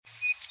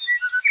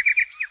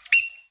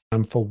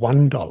for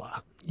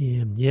 $1.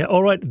 Yeah.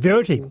 All right,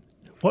 Verity,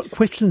 what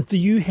questions do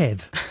you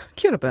have?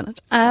 Kia ora,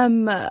 Bernard.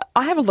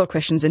 I have a lot of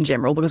questions in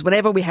general because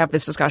whenever we have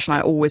this discussion,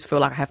 I always feel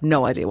like I have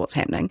no idea what's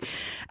happening.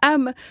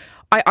 I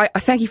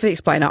thank you for the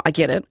explainer. I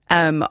get it.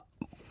 Are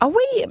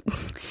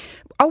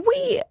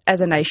we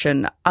as a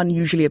nation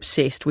unusually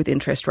obsessed with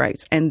interest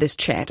rates and this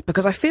chat?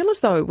 Because I feel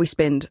as though we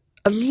spend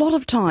a lot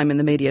of time in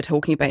the media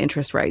talking about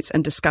interest rates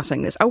and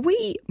discussing this. Are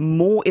we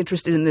more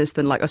interested in this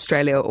than like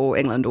Australia or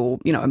England or,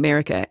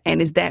 America?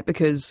 And is that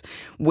because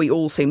we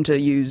all seem to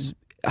use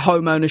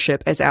home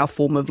ownership as our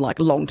form of like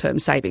long-term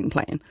saving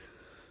plan?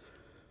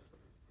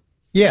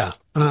 Yeah,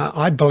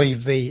 I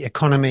believe the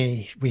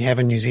economy we have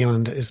in New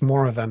Zealand is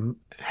more of a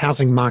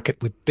housing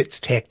market with bits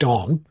tacked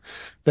on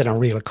than a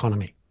real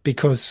economy.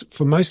 Because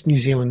for most New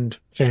Zealand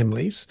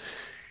families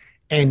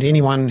and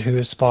anyone who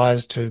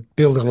aspires to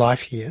build a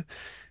life here,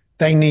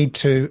 they need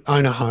to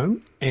own a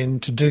home.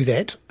 And to do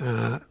that,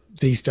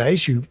 these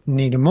days, you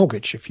need a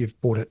mortgage if you've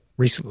bought it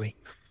recently.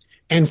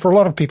 And for a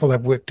lot of people,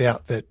 they've worked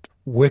out that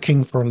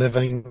working for a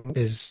living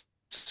is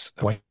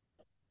a way.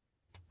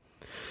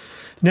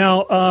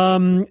 Now,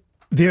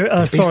 the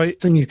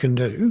best thing you can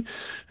do,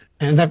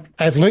 and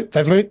they've learnt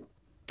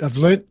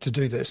to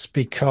do this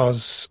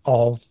because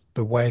of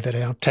the way that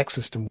our tax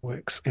system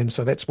works. And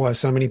so that's why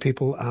so many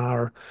people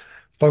are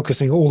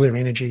focusing all their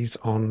energies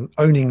on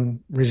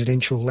owning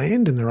residential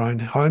land in their own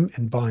home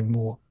and buying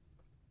more.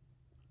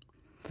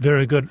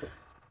 Very good.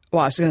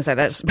 Well, I was going to say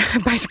that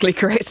basically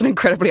creates an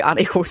incredibly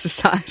unequal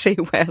society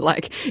where,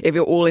 like, if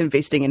you're all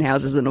investing in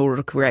houses in order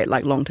to create,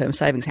 like, long-term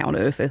savings, how on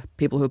earth are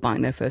people who are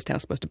buying their first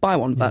house supposed to buy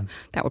one? But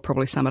that would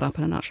probably sum it up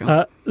in a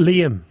nutshell.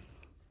 Liam.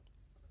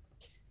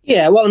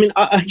 Yeah, well, I mean,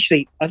 I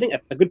think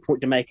a good point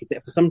to make is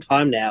that for some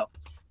time now,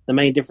 the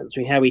main difference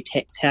between how we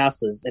tax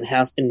houses and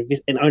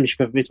ownership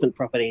of investment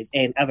properties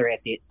and other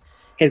assets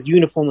has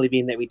uniformly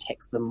been that we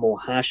tax them more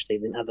harshly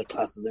than other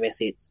classes of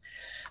assets.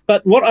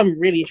 But what I'm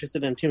really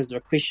interested in terms of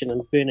a question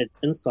and Bernard's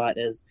insight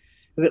is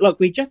that, look,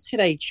 we just had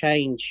a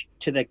change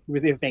to the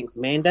Reserve Bank's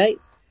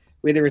mandate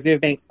where the Reserve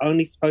Bank's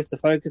only supposed to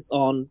focus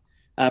on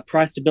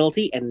price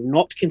stability and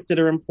not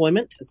consider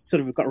employment. It's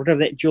sort of got rid of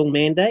that dual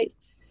mandate.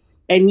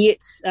 And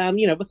yet,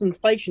 with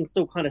inflation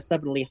still kind of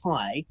stubbornly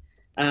high,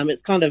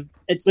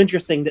 it's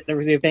interesting that the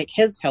Reserve Bank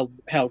has held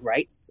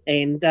rates,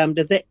 and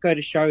does that go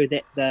to show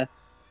that the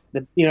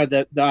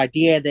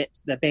idea that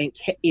the bank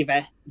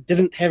ever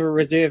didn't have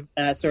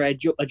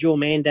a dual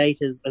mandate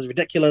is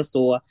ridiculous,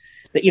 or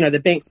that the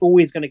bank's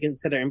always going to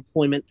consider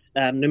employment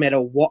no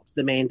matter what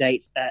the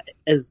mandate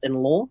is in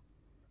law?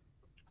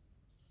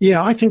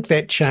 Yeah, I think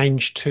that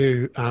change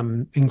to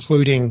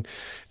including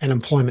an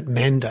employment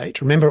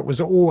mandate. Remember, it was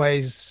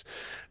always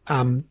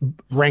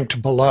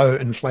ranked below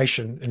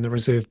inflation in the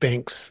Reserve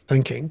Bank's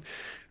thinking.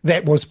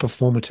 That was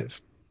performative.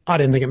 I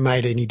don't think it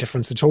made any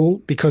difference at all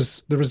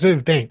because the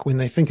Reserve Bank, when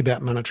they think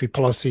about monetary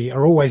policy,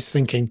 are always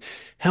thinking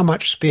how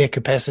much spare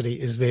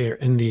capacity is there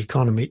in the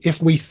economy.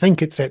 If we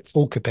think it's at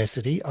full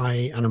capacity,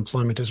 i.e.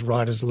 unemployment is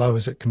right as low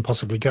as it can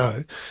possibly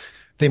go,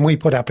 then we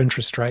put up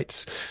interest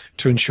rates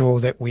to ensure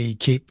that we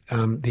keep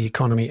the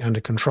economy under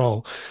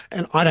control.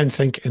 And I don't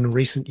think in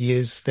recent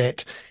years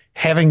that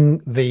having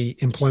the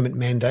employment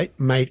mandate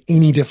made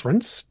any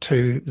difference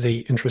to the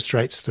interest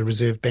rates the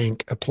Reserve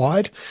Bank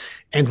applied,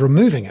 and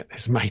removing it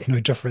has made no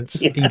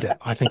difference either.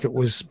 I think it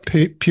was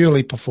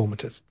purely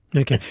performative.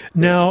 Okay.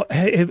 Now,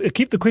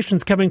 keep the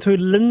questions coming through.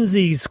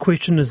 Lindsay's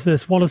question is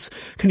this. Wallace,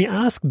 can you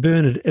ask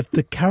Bernard if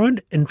the current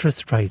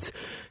interest rates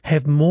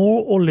have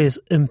more or less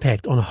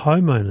impact on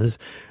homeowners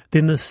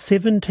than the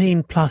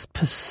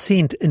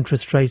 17+%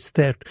 interest rates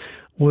that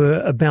were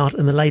about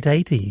in the late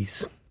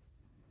 80s?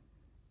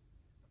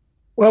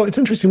 Well, it's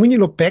interesting. When you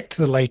look back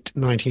to the late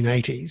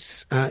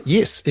 1980s,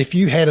 yes, if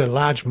you had a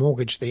large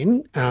mortgage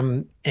then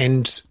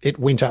and it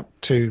went up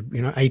to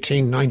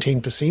 18,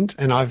 19%,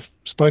 and I've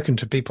spoken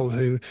to people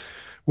who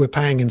were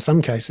paying in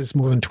some cases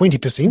more than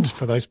 20%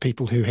 for those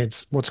people who had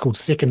what's called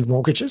second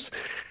mortgages,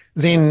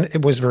 then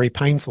it was very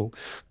painful.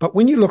 But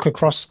when you look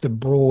across the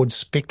broad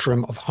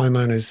spectrum of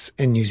homeowners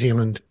in New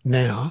Zealand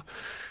now,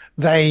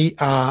 they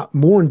are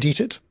more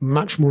indebted,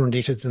 much more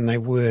indebted than they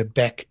were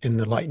back in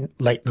the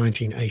late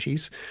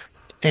 1980s.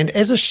 And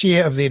as a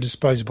share of their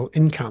disposable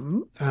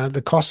income,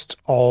 the cost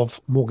of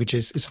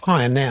mortgages is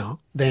higher now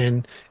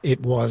than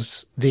it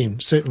was then,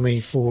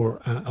 certainly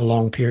for a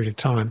long period of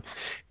time.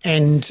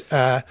 And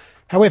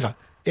however,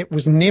 it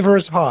was never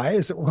as high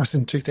as it was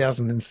in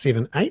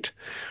 2007-8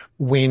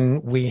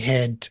 when we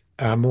had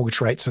mortgage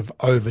rates of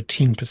over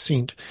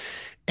 10%.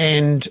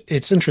 And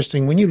it's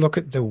interesting, when you look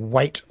at the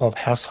weight of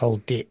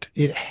household debt,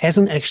 it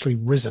hasn't actually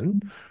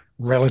risen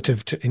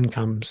relative to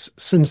incomes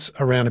since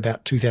around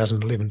about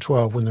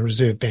 2011-12, when the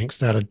Reserve Bank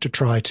started to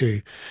try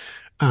to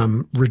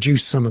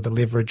reduce some of the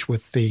leverage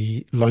with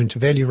the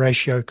loan-to-value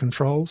ratio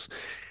controls.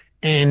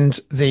 And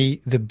the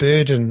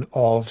burden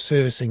of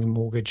servicing a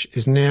mortgage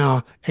is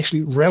now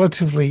actually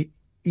relatively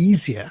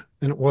easier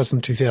than it was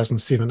in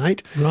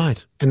 2007-8.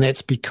 Right. And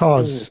that's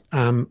because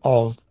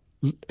of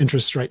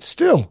interest rates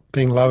still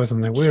being lower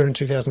than they were in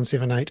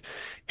 2007-8,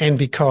 and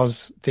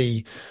because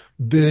the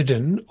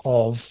burden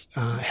of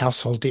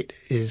household debt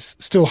is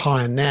still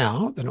higher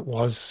now than it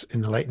was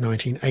in the late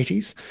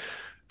 1980s.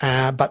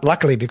 But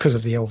luckily, because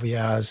of the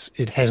LVRs,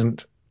 it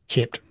hasn't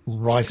kept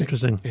rising.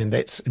 Interesting. And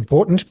that's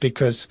important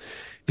because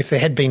if there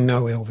had been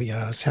no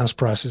LVRs, house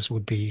prices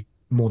would be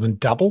more than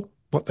double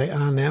what they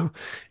are now,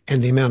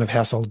 and the amount of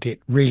household debt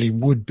really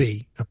would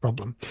be a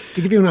problem.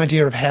 To give you an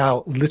idea of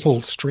how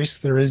little stress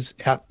there is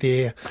out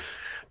there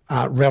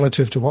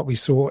relative to what we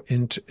saw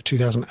in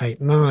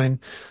 2008-9,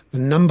 the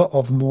number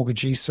of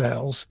mortgagee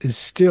sales is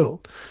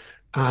still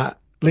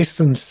less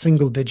than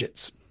single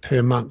digits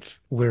per month,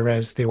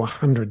 whereas there were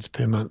hundreds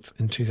per month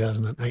in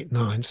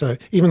 2008-9. So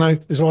even though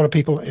there's a lot of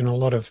people in a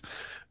lot of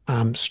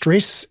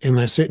stress, and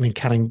they're certainly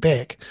cutting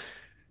back,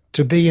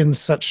 to be in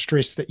such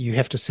stress that you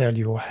have to sell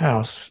your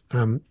house,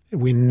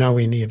 we're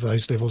nowhere near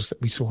those levels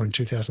that we saw in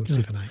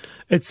 2007-8.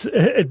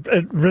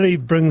 It really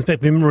brings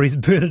back memories,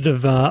 Bernard,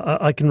 of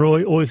I can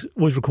always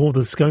recall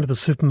this, going to the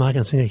supermarket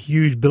and seeing a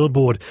huge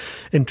billboard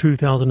in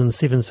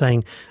 2007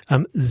 saying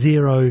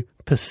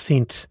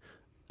 0%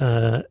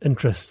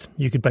 interest.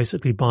 You could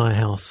basically buy a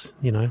house,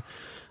 you know.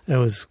 It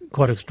was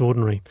quite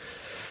extraordinary.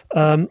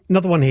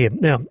 Another one here.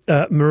 Now,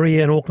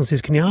 Maria in Auckland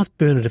says, can you ask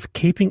Bernard if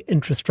keeping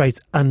interest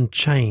rates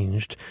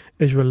unchanged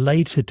is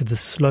related to the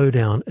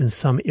slowdown in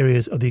some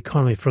areas of the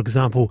economy? For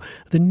example,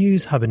 the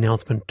Newshub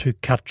announcement to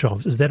cut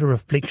jobs. Is that a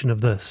reflection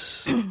of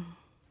this?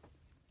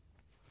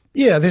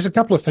 Yeah, there's a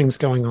couple of things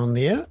going on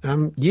there.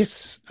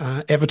 Yes,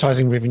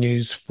 advertising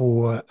revenues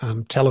for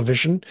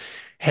television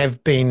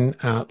have been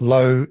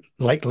low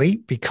lately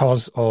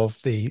because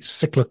of the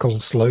cyclical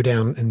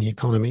slowdown in the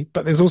economy.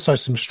 But there's also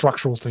some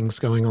structural things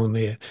going on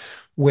there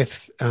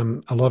with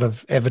a lot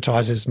of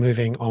advertisers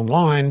moving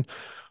online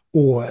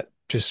or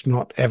just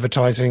not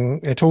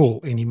advertising at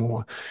all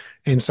anymore.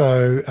 And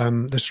so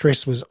the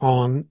stress was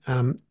on.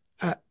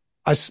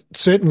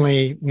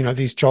 Certainly, you know,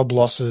 these job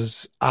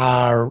losses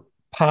are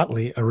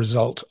partly a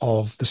result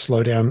of the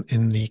slowdown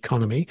in the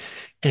economy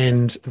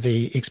and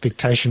the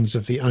expectations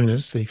of the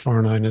owners, the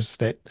foreign owners,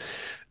 that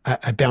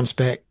a bounce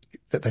back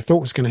that they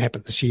thought was going to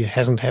happen this year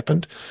hasn't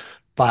happened.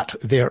 But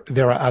there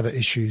are other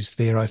issues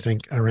there, I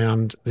think,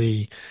 around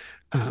the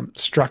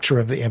structure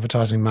of the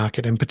advertising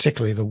market, and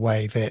particularly the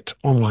way that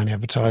online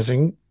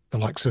advertising, the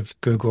likes of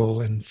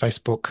Google and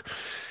Facebook,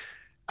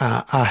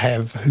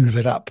 have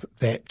hoovered up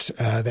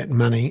that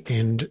money,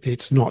 and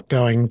it's not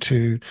going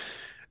to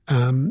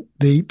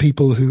the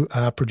people who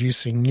are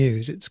producing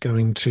news. It's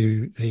going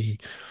to the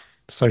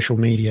social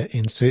media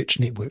and search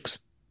networks.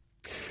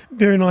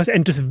 Very nice.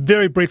 And just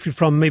very briefly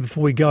from me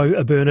before we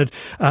go, Bernard,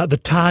 the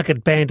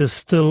target band is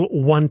still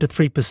 1% to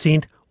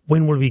 3%.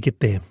 When will we get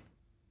there?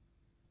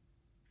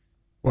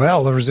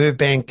 Well, the Reserve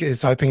Bank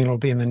is hoping it'll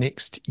be in the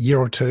next year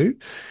or two.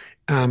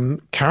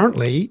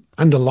 Currently,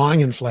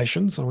 underlying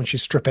inflation, so once you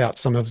strip out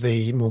some of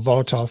the more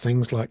volatile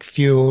things like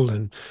fuel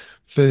and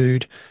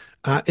food,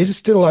 it is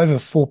still over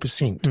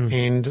 4%,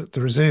 and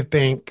the Reserve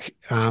Bank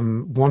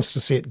wants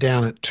to see it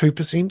down at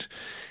 2%,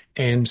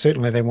 and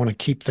certainly they want to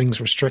keep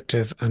things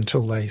restrictive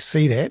until they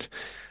see that.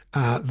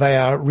 They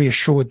are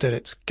reassured that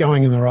it's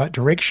going in the right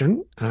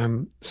direction.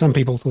 Some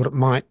people thought it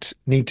might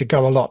need to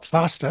go a lot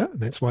faster, and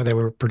that's why they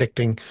were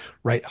predicting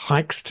rate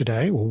hikes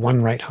today, or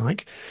one rate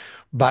hike.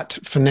 But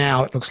for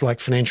now, it looks like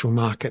financial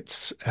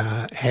markets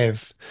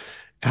have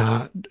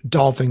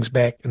dial things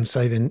back and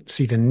see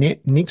the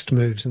next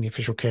moves in the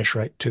official cash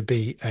rate to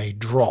be a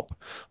drop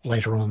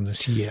later on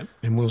this year,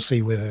 and we'll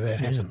see whether that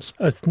happens.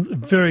 It's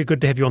very good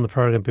to have you on the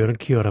program, Bernard.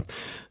 Kia ora.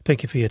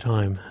 Thank you for your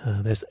time.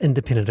 There's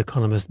independent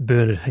economist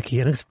Bernard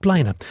Hehir, an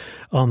explainer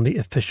on the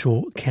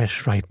official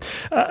cash rate.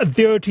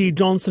 Verity,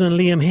 Johnson and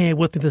Liam here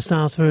with me this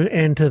afternoon,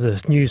 and to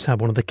this Newshub,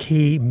 one of the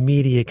key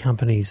media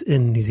companies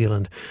in New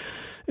Zealand,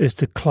 is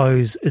to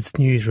close its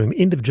newsroom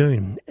end of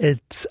June.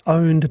 It's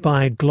owned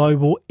by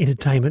global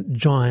entertainment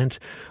giant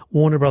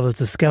Warner Brothers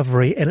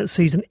Discovery, and it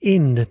sees an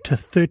end to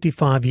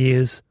 35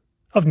 years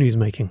of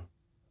newsmaking.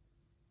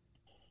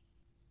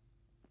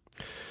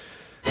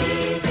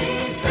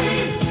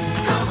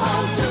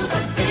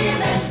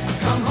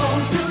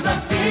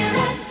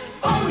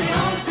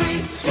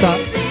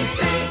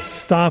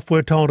 Staff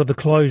were told of the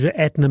closure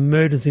at an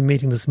emergency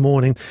meeting this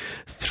morning.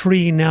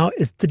 3 Now,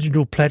 its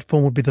digital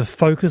platform would be the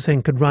focus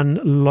and could run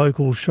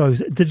local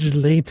shows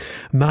digitally.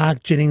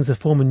 Mark Jennings, a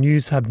former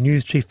Newshub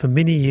news chief for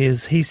many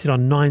years, he said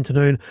on 9 to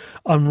Noon,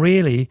 I'm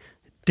really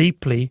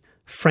deeply,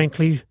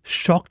 frankly,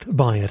 shocked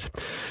by it.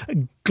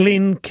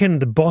 Glenn Kinn,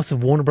 the boss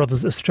of Warner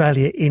Brothers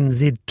Australia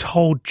NZ,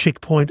 told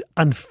Checkpoint,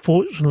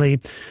 unfortunately,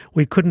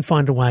 we couldn't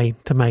find a way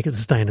to make it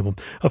sustainable.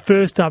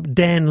 First up,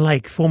 Dan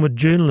Lake, former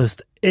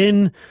journalist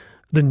in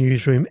the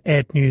newsroom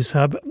at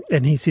Newshub,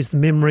 and he says the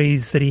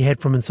memories that he had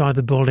from inside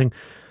the building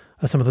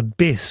are some of the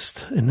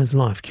best in his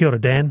life. Kia ora,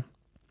 Dan.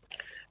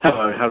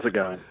 Hello, how's it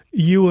going?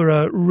 You were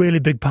a really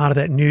big part of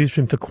that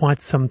newsroom for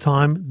quite some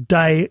time,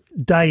 day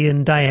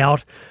in, day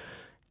out.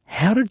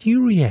 How did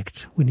you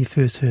react when you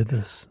first heard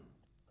this?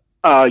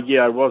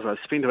 Yeah, I was. I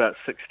spent about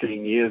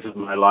 16 years of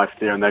my life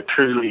there, and they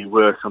truly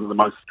were some of the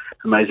most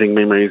amazing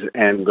memories,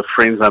 and the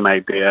friends I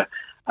made there,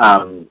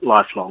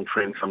 lifelong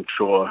friends, I'm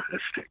sure.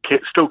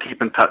 Still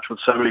keep in touch with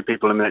so many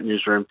people in that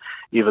newsroom,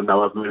 even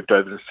though I've moved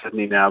over to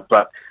Sydney now.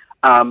 But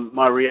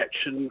my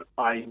reaction,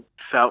 I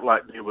felt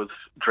like there was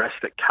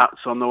drastic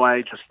cuts on the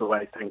way, just the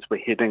way things were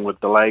heading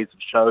with delays of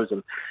shows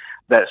and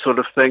that sort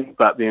of thing.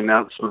 But the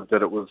announcement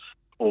that it was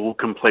all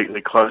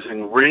completely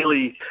closing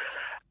really...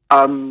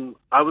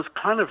 I was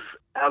kind of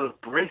out of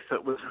breath.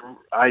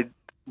 I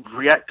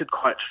reacted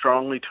quite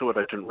strongly to it.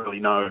 I didn't really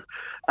know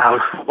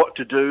what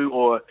to do,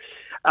 or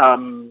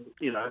then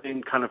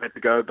kind of had to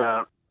go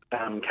about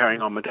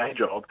carrying on my day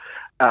job.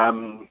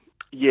 It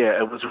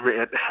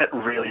hit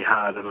really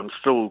hard, and I'm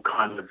still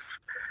kind of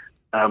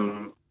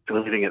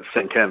letting it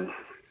sink in.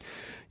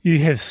 You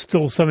have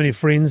still so many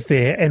friends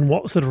there, and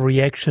what sort of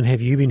reaction have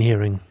you been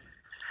hearing?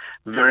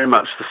 Very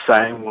much the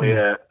same,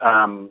 where,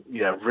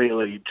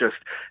 really just,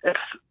 it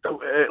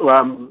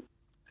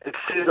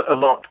says a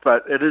lot,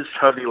 but it is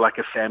totally like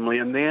a family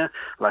in there.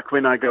 Like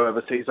when I go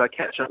overseas, I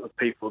catch up with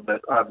people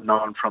that I've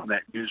known from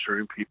that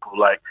newsroom, people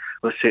like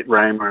Lisette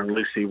Raymer and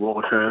Lucy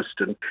Wardhurst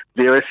and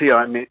Verity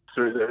I met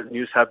through the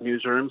Newshub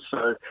newsroom.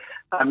 So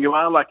you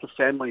are like a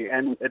family,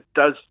 and it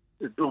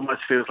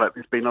almost feels like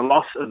there's been a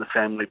loss in the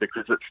family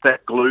because it's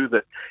that glue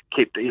that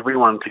kept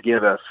everyone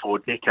together for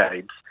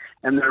decades.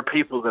 And there are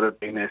people that have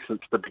been there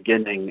since the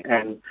beginning,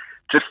 and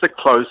just the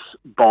close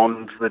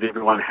bond that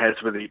everyone has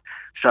with each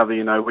other.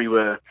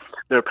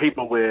 There are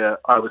people where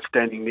I was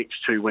standing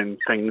next to when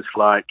things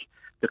like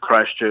the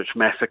Christchurch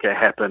massacre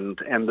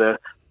happened, and the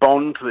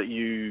bond that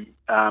you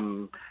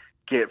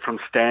get from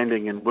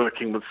standing and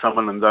working with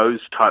someone in those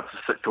types of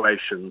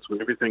situations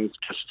where everything's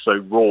just so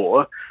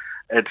raw,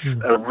 it's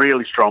a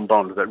really strong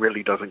bond that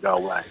really doesn't go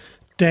away.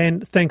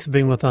 Dan, thanks for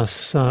being with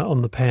us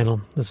on the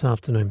panel this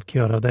afternoon.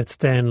 Kia ora. That's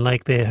Dan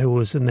Lake there, who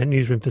was in that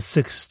newsroom for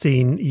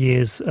 16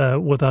 years.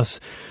 With us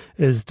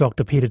is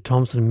Dr. Peter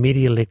Thompson,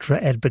 media lecturer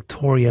at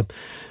Victoria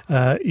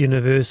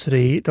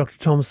University. Dr.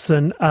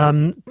 Thompson,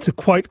 to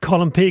quote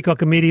Colin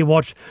Peacock of Media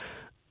Watch,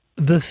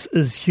 this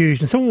is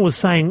huge. And someone was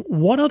saying,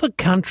 what other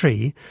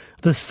country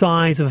the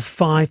size of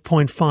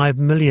 5.5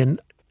 million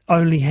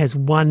only has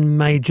one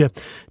major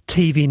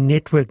TV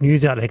network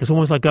news outlet? It's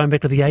almost like going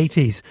back to the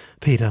 80s,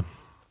 Peter.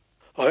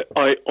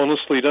 I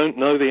honestly don't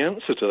know the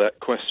answer to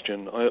that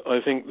question. I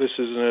think this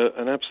is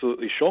an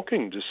absolutely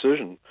shocking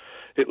decision.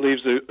 It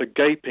leaves a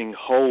gaping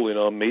hole in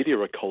our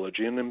media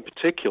ecology, and in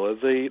particular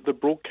the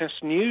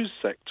broadcast news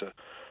sector.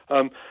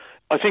 I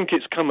think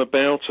it's come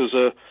about as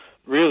a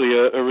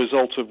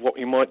result of what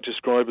you might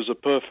describe as a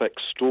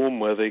perfect storm,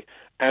 where the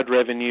ad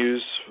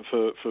revenues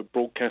for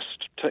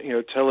broadcast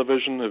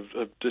television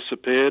have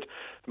disappeared.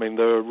 I mean,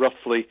 they were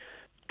roughly,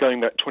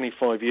 going back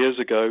 25 years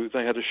ago,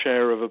 they had a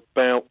share of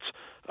about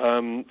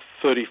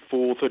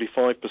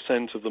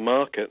 35% of the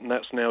market, and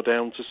that's now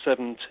down to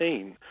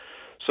 17%.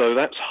 So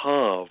that's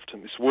halved,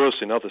 and it's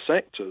worse in other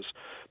sectors.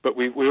 But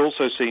we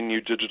also see new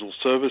digital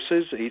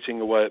services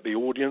eating away at the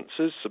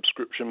audiences,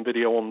 subscription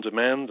video on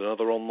demand and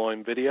other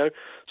online video,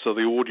 so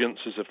the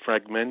audiences are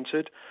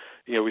fragmented.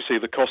 We see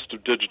the cost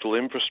of digital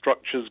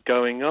infrastructures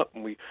going up,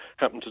 and we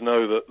happen to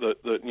know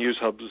that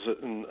Newshubs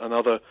and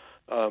other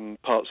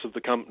parts of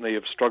the company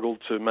have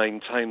struggled to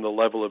maintain the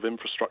level of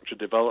infrastructure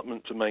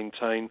development to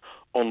maintain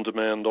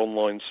on-demand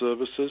online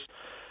services.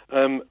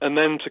 And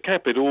then to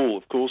cap it all,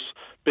 of course,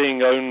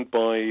 being owned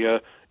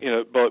by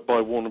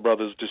Warner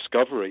Brothers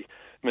Discovery.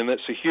 I mean,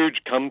 that's a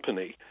huge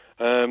company.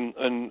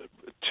 And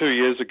 2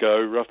 years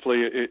ago,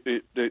 roughly,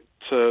 there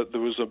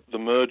was the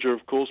merger,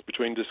 of course,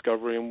 between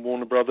Discovery and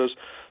Warner Brothers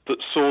that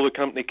saw the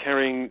company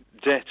carrying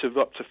debt of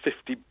up to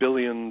 $50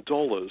 billion.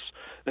 I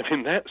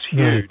mean, that's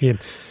huge. Yeah.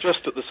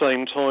 Just at the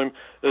same time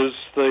as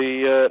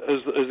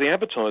the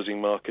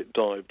advertising market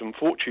dived. And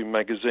Fortune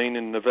magazine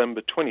in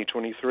November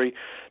 2023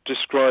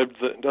 described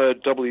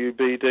that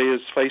WBD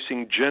as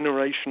facing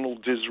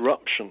generational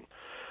disruption.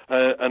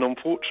 And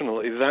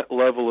unfortunately, that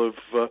level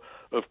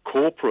of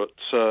corporate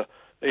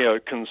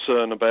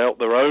concern about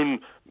their own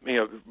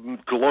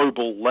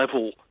global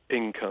level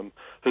income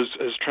has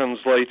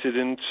translated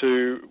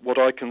into what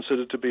I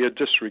consider to be a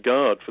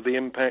disregard for the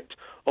impact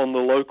on the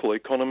local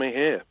economy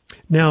here.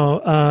 Now,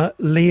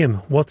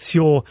 Liam, what's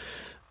your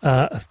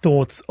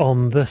thoughts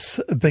on this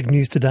big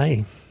news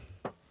today?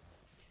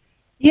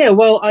 Yeah,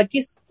 well, I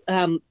guess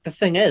the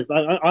thing is,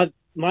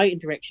 my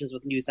interactions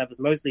with Newshub has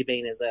mostly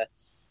been as a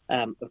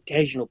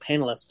occasional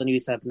panelist for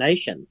Newshub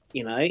Nation,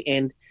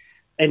 and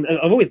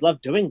I've always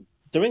loved doing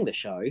the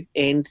show,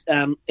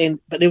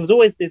 but there's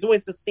always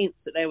a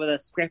sense that they were the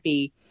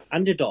scrappy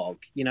underdog,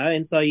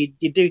 and so you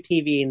do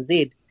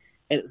TVNZ,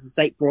 and it's a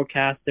state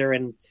broadcaster,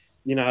 and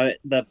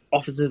the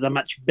offices are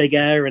much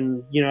bigger,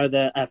 and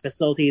the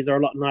facilities are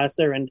a lot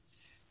nicer, and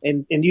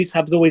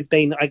Newshub's always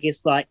been, I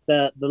guess, like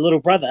the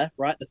little brother,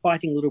 right, the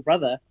fighting little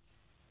brother,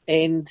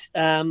 and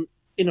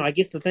I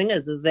guess the thing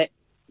is that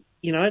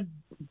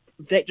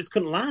that just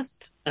couldn't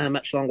last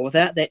much longer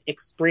without that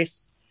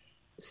express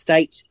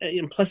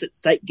implicit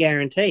state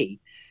guarantee.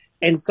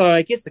 And so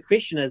I guess the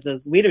question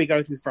is where do we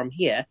go through from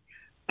here?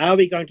 Are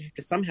we going to have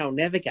to somehow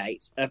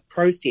navigate a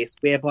process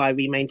whereby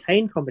we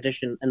maintain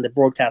competition in the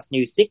broadcast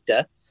news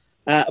sector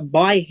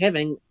by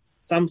having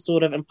some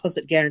sort of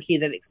implicit guarantee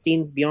that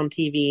extends beyond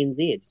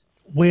TVNZ?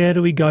 Where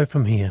do we go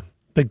from here?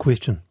 Big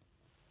question.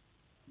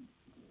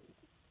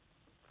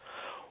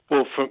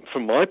 Well,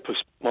 from my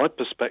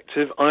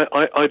perspective,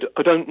 I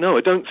don't know.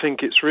 I don't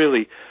think it's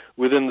really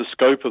within the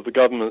scope of the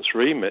government's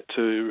remit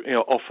to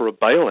offer a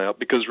bailout,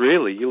 because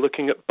really you're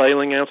looking at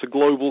bailing out a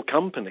global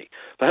company.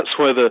 That's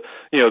where the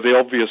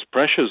obvious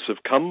pressures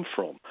have come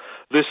from.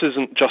 This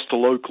isn't just a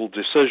local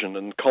decision,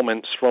 and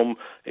comments from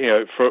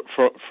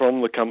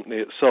from the company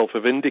itself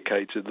have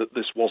indicated that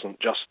this wasn't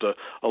just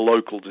a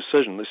local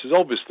decision. This is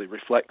obviously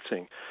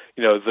reflecting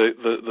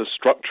the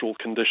structural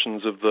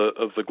conditions of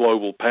the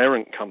global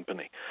parent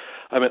company.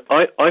 I mean,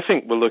 I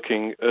think we're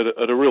looking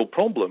at a real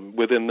problem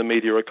within the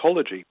media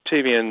ecology.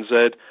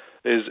 TVNZ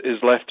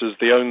is left as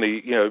the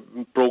only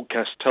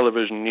broadcast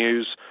television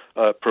news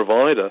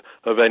provider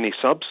of any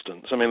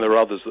substance. I mean, there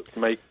are others that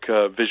make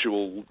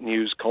visual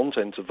news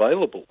content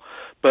available,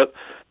 but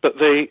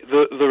the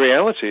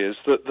reality is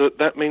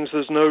that means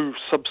there's no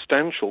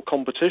substantial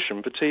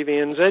competition for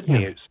TVNZ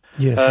news.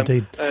 Yeah,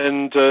 indeed.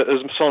 And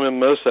as Simon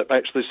Mersep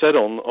actually said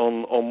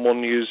on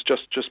One News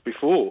just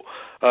before,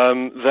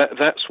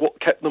 that's what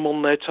kept them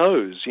on their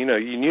toes. You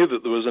knew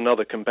that there was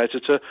another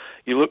competitor.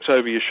 You looked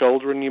over your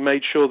shoulder and you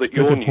made sure that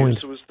your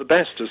news was the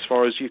best as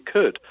far as you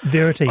could.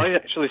 Verity. I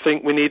actually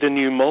think we need a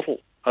new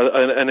model,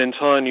 an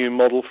entire new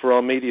model for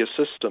our media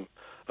system.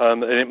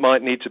 And it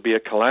might need to be a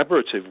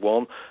collaborative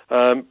one,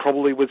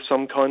 probably with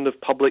some kind of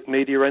public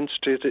media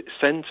entity at its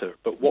centre.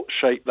 But what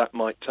shape that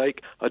might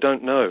take, I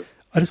don't know.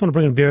 I just want to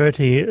bring in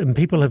Verity, and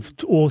people have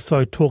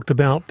also talked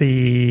about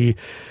the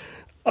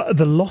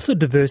loss of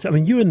diversity. I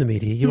mean, you're in the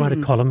media, you write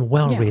a column,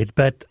 read,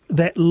 but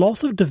that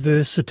loss of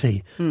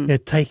diversity,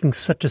 taking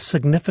such a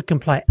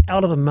significant play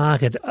out of the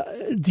market,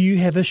 do you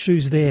have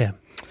issues there?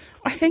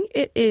 I think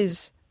it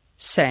is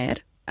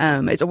sad.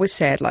 It's always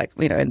sad,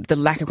 the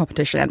lack of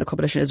competition, and the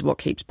competition is what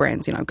keeps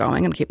brands,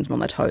 going and keeps them on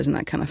their toes and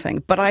that kind of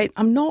thing. But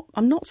I'm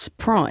not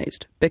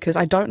surprised, because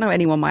I don't know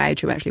anyone my age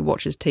who actually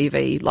watches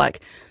TV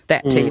like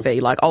that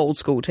TV, like old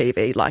school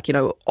TV,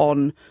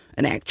 on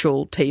an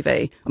actual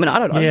TV. I mean, I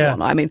don't know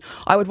one. I mean,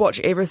 I would watch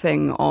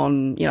everything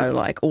on,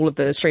 all of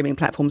the streaming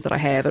platforms that I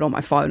have and on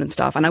my phone and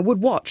stuff, and I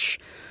would watch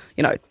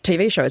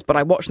TV shows, but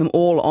I watch them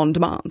all on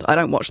demand. I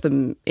don't watch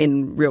them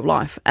in real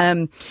life.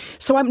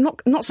 So I'm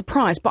not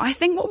surprised, but I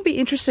think what would be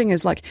interesting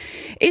is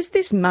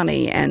this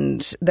money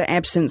and the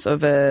absence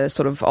of a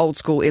sort of old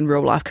school in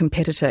real life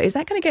competitor, is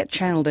that going to get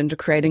channeled into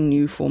creating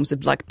new forms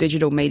of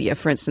digital media?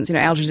 For instance,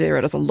 Al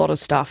Jazeera does a lot of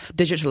stuff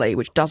digitally,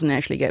 which doesn't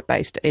actually get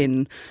based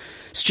in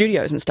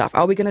studios and stuff.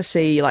 Are we going to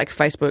see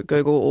Facebook,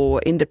 Google,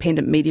 or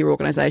independent media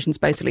organisations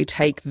basically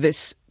take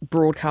this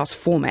broadcast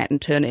format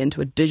and turn it into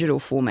a digital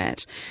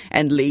format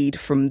and lead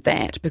from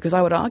that? Because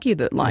I would argue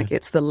that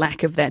it's the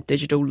lack of that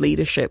digital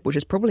leadership which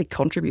has probably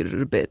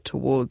contributed a bit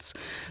towards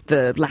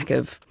the lack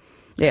of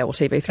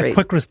TV3. A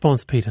quick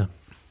response, Peter.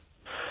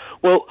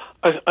 Well,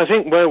 I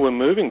think where we're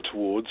moving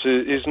towards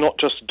is not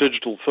just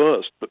digital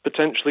first, but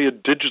potentially a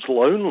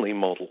digital only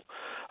model.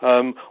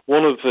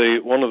 One of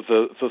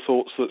the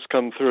thoughts that's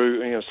come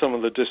through, some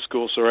of the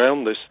discourse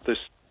around this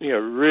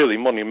really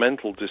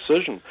monumental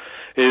decision,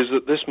 is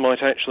that this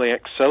might actually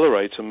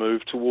accelerate a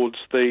move towards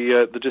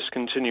the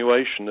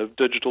discontinuation of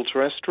digital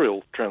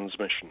terrestrial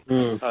transmission.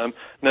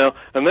 Now,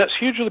 and that's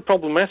hugely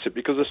problematic,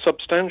 because a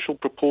substantial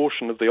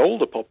proportion of the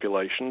older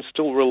population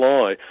still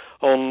rely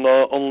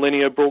on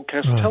linear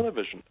broadcast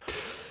television.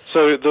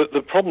 So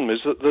the problem is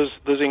that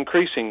there's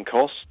increasing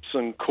costs,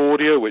 and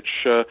Cordia,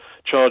 which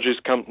charges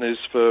companies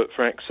for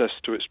access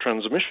to its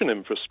transmission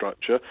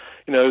infrastructure,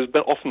 has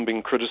often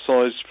been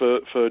criticised for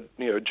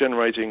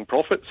generating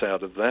profits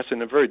out of that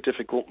in a very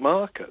difficult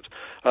market.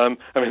 I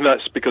mean,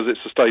 that's because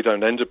it's a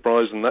state-owned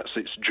enterprise and that's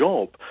its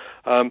job.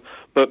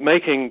 But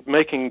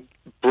making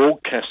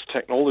broadcast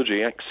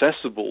technology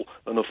accessible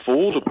and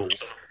affordable,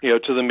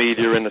 to the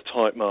media in a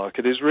tight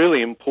market is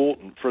really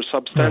important for a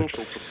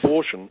substantial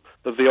proportion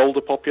of the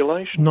older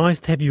population. Nice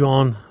to have you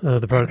on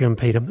the program,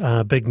 Peter.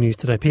 Big news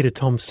today. Peter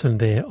Thompson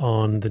there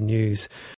on the news.